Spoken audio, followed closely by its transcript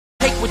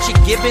what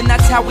you're given,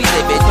 that's how we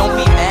live it. Don't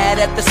be mad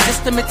at the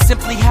system, it's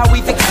simply how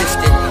we've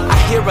existed. I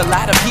hear a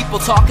lot of people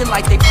talking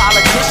like they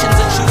politicians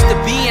and choose to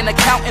be an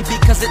accountant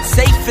because it's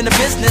safe in the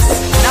business.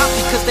 Not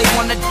because they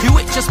want to do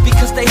it, just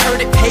because they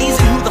heard it pays.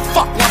 And who the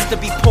fuck wants to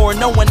be poor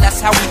knowing that's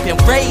how we've been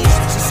raised?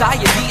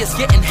 Society is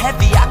getting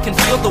heavy, I can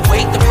feel the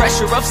weight. The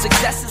pressure of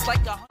success is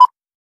like a...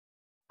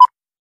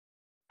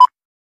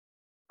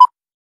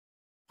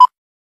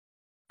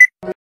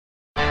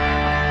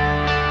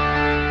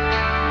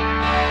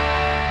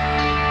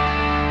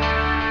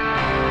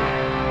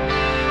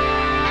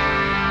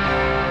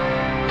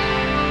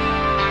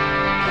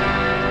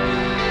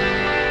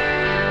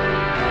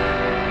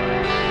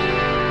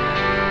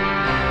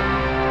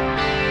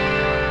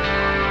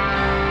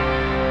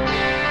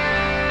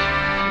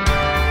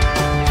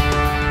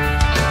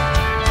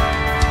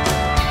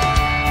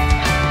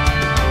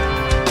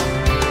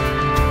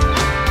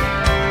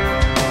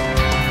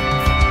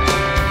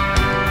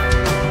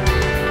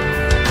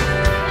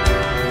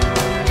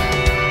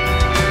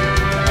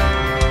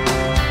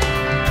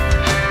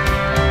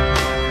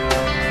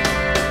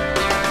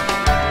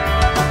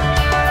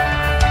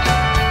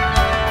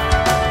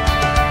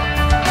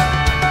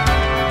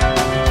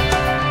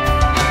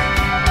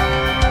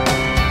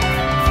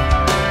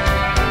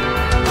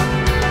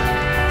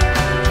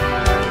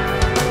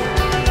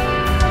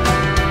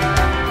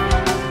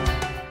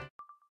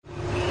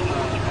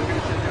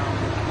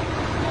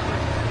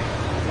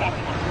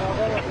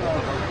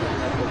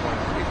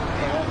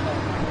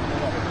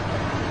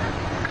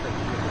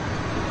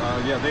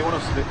 Yeah, they're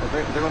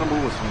gonna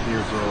move us from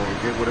here, so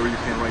get whatever you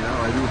can right now.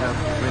 I do have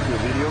plenty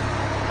of video,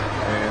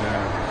 and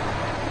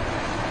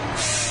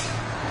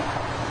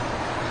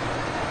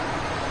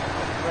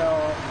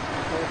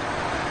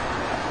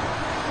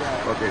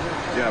okay,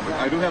 yeah, but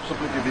I do have some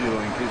plenty of video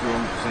in case you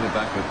want to send it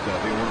back. But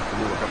they want us to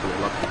move a couple of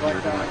blocks from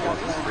here. They're not close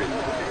to the street,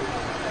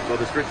 so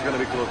the street's gonna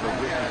be closed. The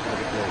street's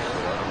gonna be closed,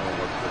 so I don't know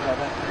what.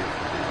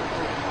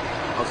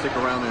 I'll stick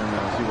around and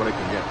see what I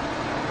can get.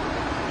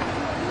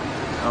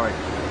 All right,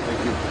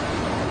 thank you.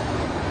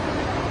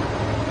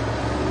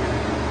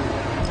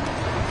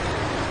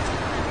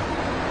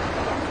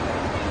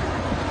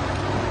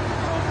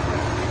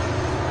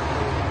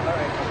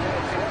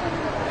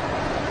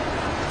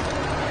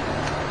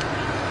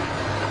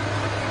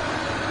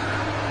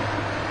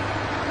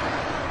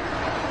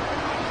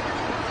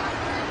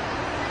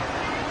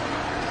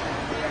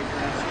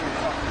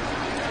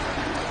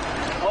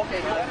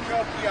 Okay, let him go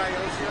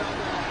PIOs here.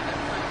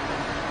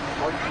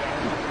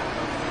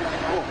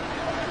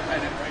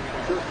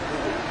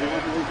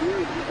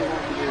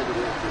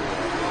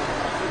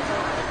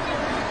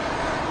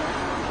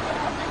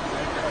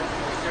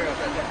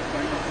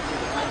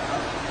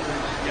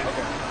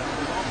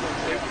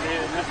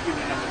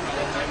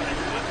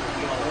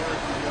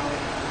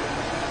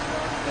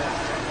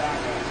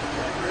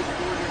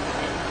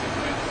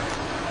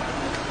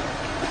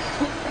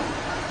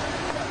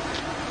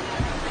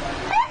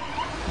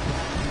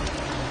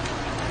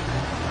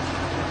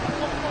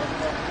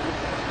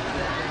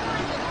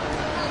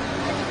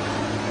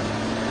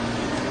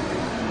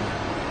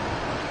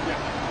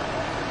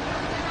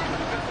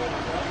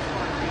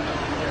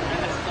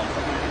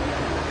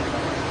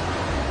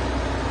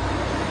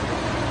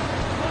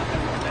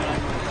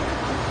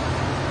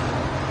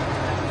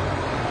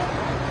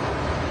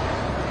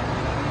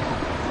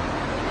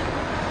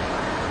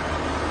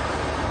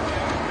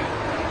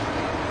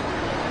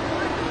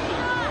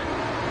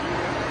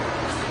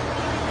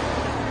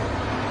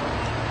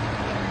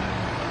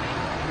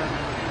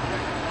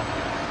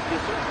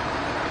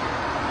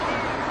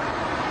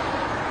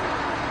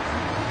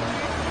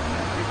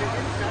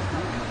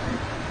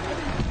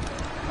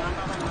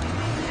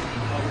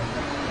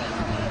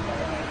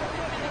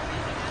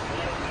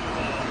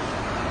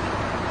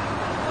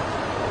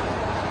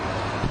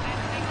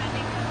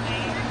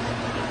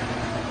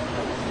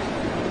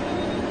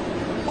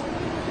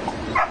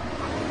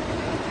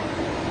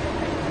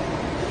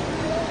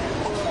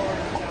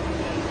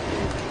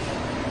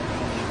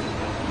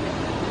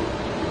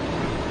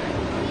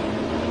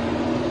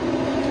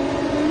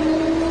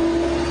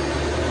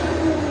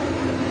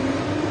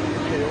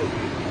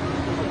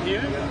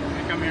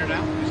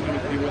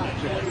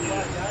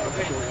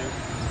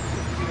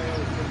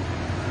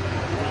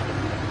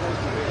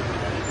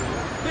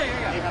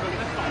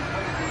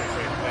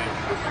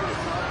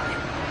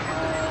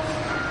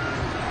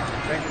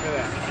 Thank you for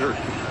that. Sure.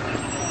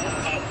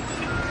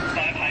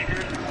 5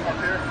 hikers up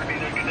here. I mean,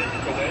 they're good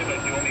distance away, but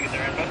do you want me to get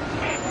their info?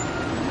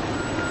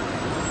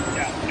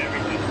 Yeah,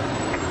 everything.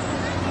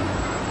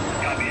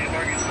 Copy it,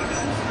 Marcus.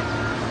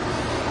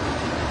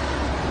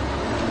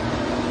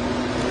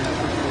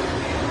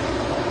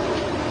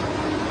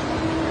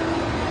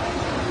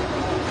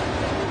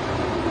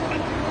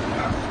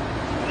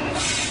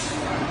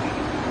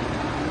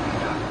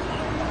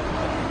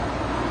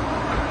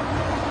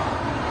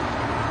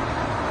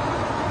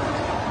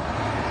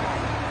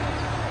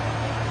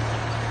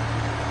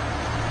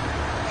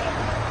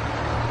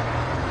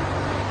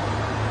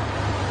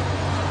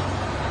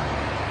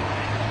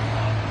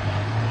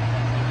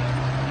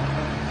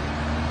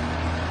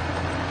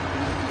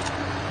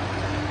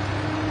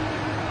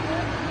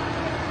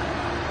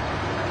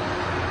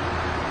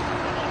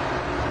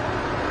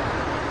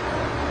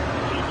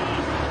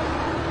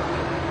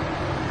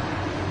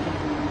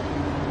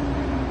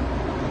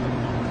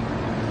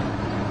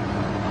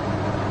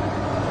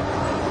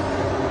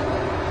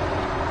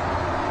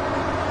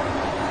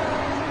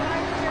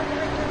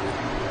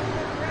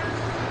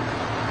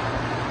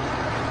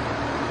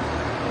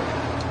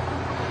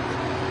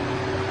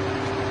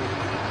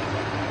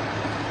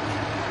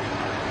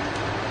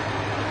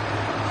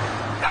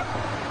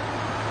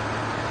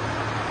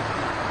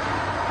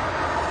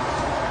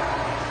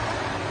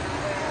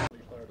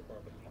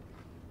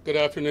 Good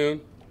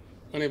afternoon.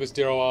 My name is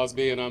Darrell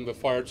Osby, and I'm the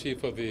fire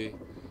chief of the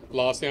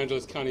Los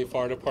Angeles County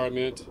Fire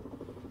Department.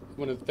 I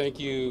want to thank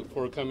you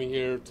for coming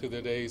here to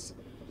today's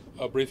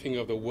briefing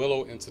of the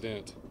Willow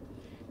incident.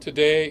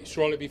 Today,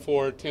 shortly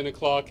before 10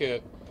 o'clock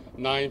at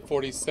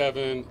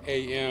 9:47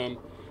 a.m.,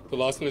 the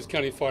Los Angeles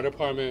County Fire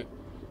Department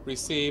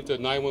received a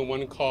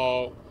 911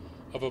 call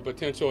of a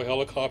potential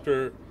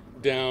helicopter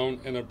down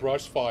in a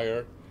brush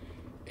fire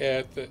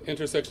at the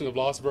intersection of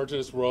Los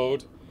Virgenes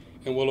Road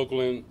and Willow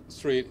Glen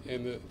Street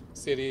in the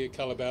city of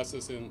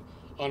Calabasas in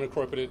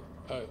unincorporated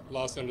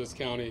Los Angeles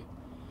County.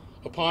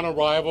 Upon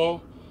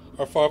arrival,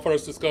 our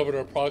firefighters discovered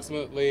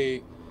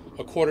approximately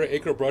a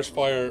quarter-acre brush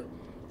fire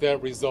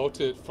that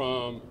resulted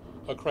from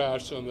a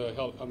crash on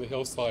the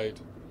hillside.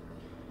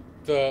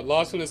 The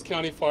Los Angeles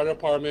County Fire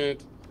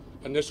Department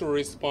initial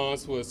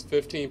response was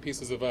 15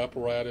 pieces of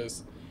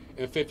apparatus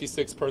and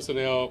 56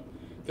 personnel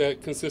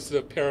that consisted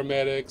of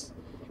paramedics,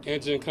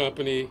 engine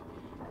company,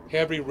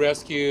 heavy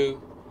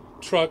rescue,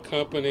 truck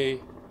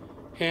company,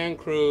 hand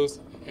crews,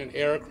 and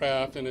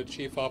aircraft, and a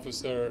chief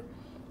officer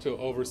to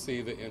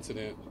oversee the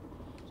incident.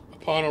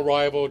 Upon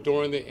arrival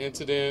during the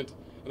incident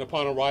and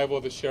upon arrival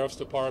of the Sheriff's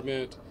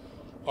Department,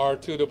 our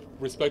two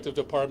respective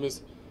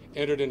departments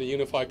entered into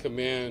unified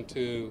command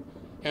to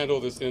handle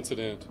this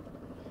incident.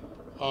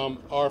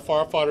 Our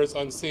firefighters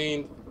on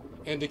scene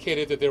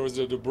indicated that there was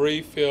a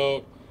debris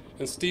field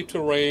and steep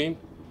terrain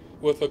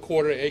with a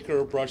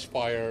quarter-acre brush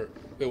fire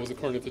that was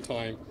occurring at the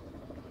time.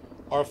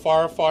 Our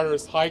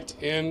firefighters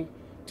hiked in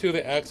to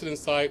the accident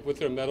site with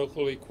their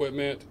medical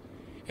equipment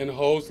and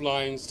hose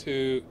lines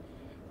to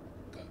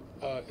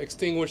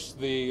extinguish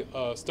the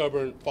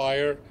stubborn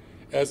fire,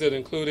 as it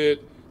included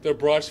the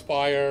brush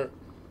fire,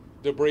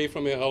 debris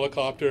from a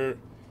helicopter,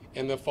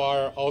 and the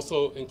fire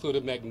also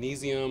included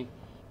magnesium,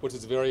 which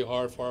is very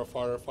hard for our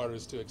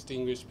firefighters to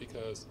extinguish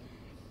because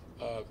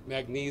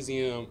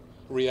magnesium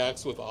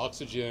reacts with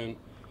oxygen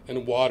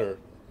and water.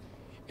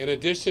 In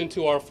addition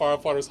to our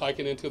firefighters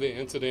hiking into the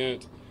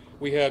incident,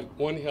 we had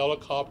one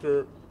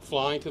helicopter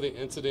flying to the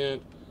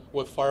incident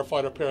with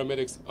firefighter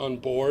paramedics on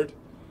board.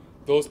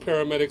 Those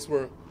paramedics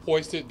were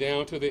hoisted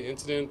down to the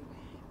incident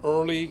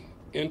early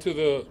into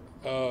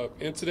the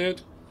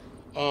incident.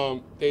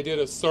 They did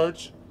a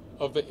search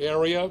of the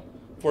area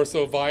for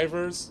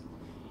survivors.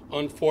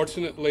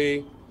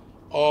 Unfortunately,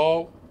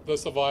 all the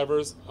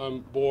survivors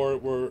on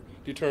board were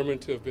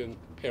determined to have been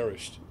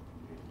perished.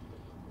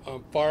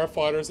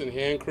 Firefighters and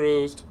hand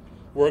crews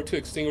worked to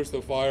extinguish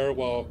the fire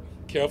while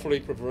carefully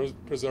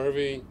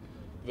preserving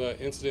the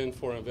incident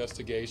for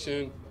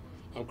investigation.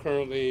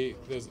 Currently,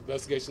 the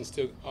investigation is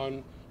still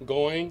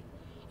ongoing.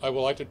 I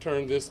would like to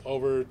turn this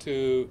over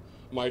to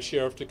my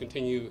sheriff to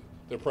continue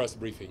the press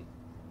briefing.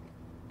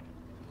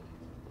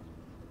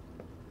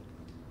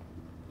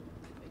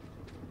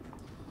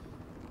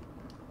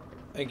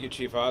 Thank you,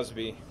 Chief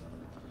Osby.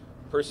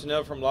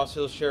 Personnel from Los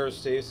Angeles Sheriff's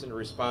Station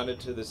responded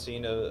to the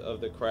scene of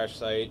the crash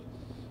site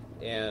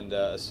and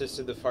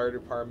assisted the fire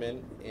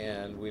department,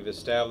 and we've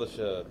established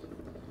a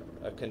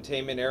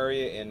containment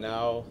area, and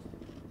now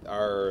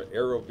our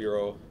Aero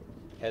Bureau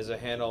has a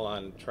handle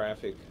on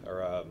traffic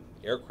or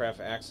aircraft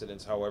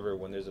accidents. However,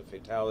 when there's a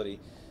fatality,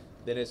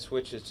 then it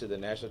switches to the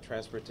National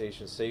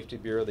Transportation Safety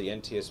Bureau, the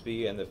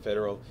NTSB, and the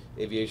Federal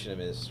Aviation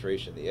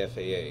Administration, the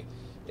FAA.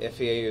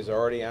 FAA is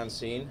already on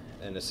scene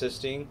and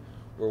assisting.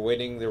 We're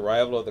waiting the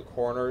arrival of the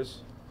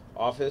coroner's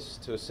office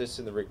to assist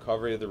in the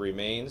recovery of the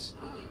remains.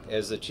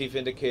 As the chief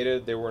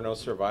indicated, there were no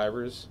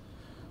survivors.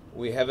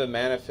 We have a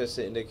manifest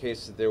that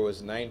indicates that there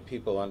was 9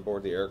 people on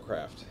board the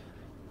aircraft,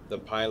 the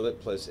pilot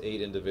plus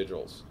 8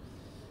 individuals.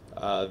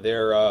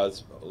 There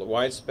is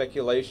wide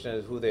speculation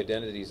as to who the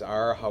identities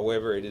are.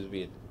 However, it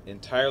is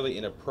entirely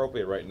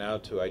inappropriate right now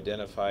to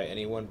identify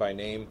anyone by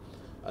name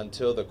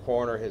until the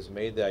coroner has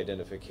made the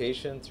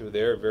identification through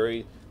their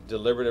very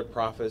deliberative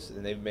process,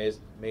 and they've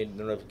made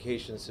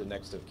notifications to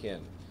next of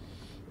kin.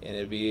 And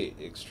it'd be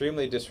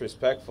extremely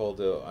disrespectful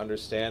to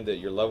understand that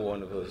your loved one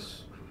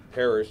was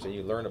perished and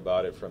you learn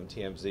about it from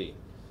TMZ.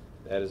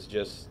 That is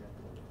just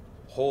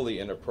wholly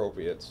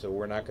inappropriate, so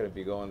we're not going to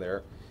be going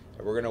there.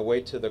 And we're going to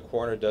wait till the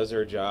coroner does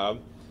their job,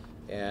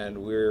 and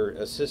we're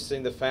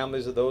assisting the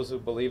families of those who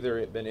believe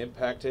they've been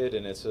impacted,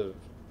 and it's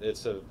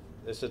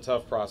a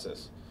tough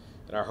process.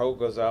 And our hope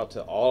goes out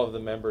to all of the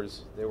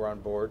members that were on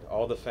board,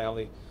 all the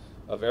family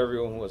of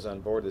everyone who was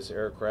on board this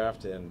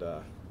aircraft, and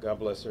God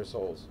bless their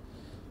souls.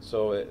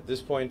 So at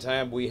this point in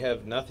time, we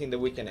have nothing that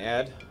we can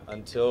add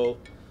until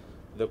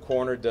the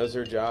coroner does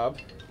their job,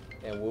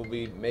 and we'll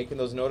be making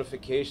those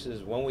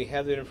notifications when we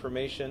have the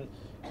information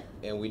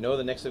and we know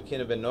the next of kin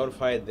have been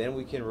notified. Then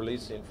we can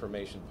release the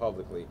information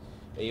publicly,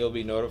 and you'll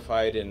be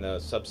notified in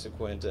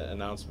subsequent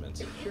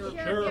announcements.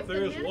 Sheriff,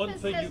 there is one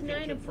thing you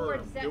can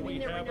confirm. Do we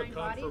have a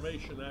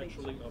confirmation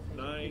actually of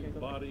 9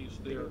 bodies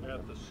there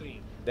at the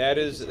scene? That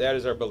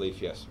is our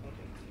belief, yes.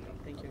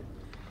 Thank you.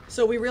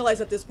 So we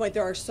realize at this point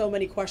there are so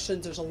many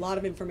questions. There's a lot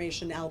of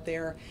information out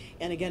there,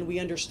 and again, we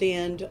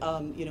understand.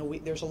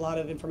 There's a lot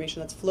of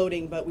information that's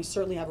floating, but we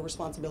certainly have a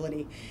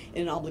responsibility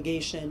and an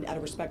obligation, out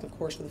of respect, of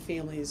course, for the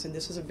families. And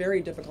this is a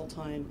very difficult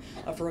time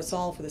for us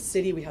all, for the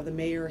city. We have the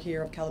mayor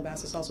here of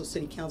Calabasas, also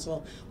City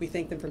Council. We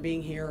thank them for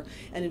being here,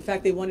 and in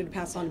fact, they wanted to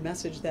pass on a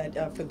message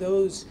that for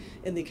those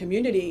in the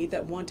community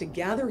that want to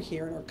gather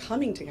here and are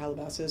coming to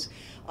Calabasas,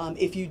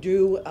 if you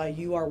do,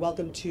 you are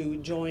welcome to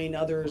join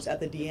others at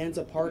the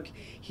Dianza Park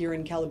here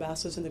in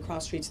Calabasas, and the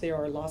cross streets there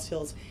are Los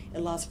Hills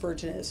and Las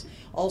Virgenes.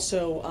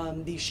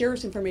 Also, the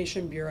Sheriff's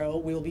Information Bureau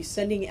will be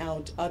sending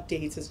out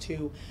updates as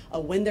to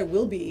when there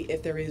will be,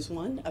 if there is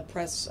one, a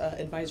press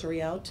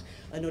advisory out,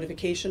 a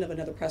notification of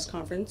another press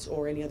conference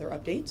or any other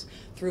updates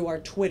through our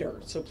Twitter.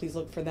 So please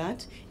look for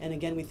that. And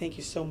again, we thank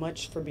you so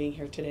much for being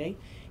here today.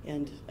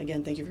 And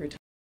again, thank you for your time.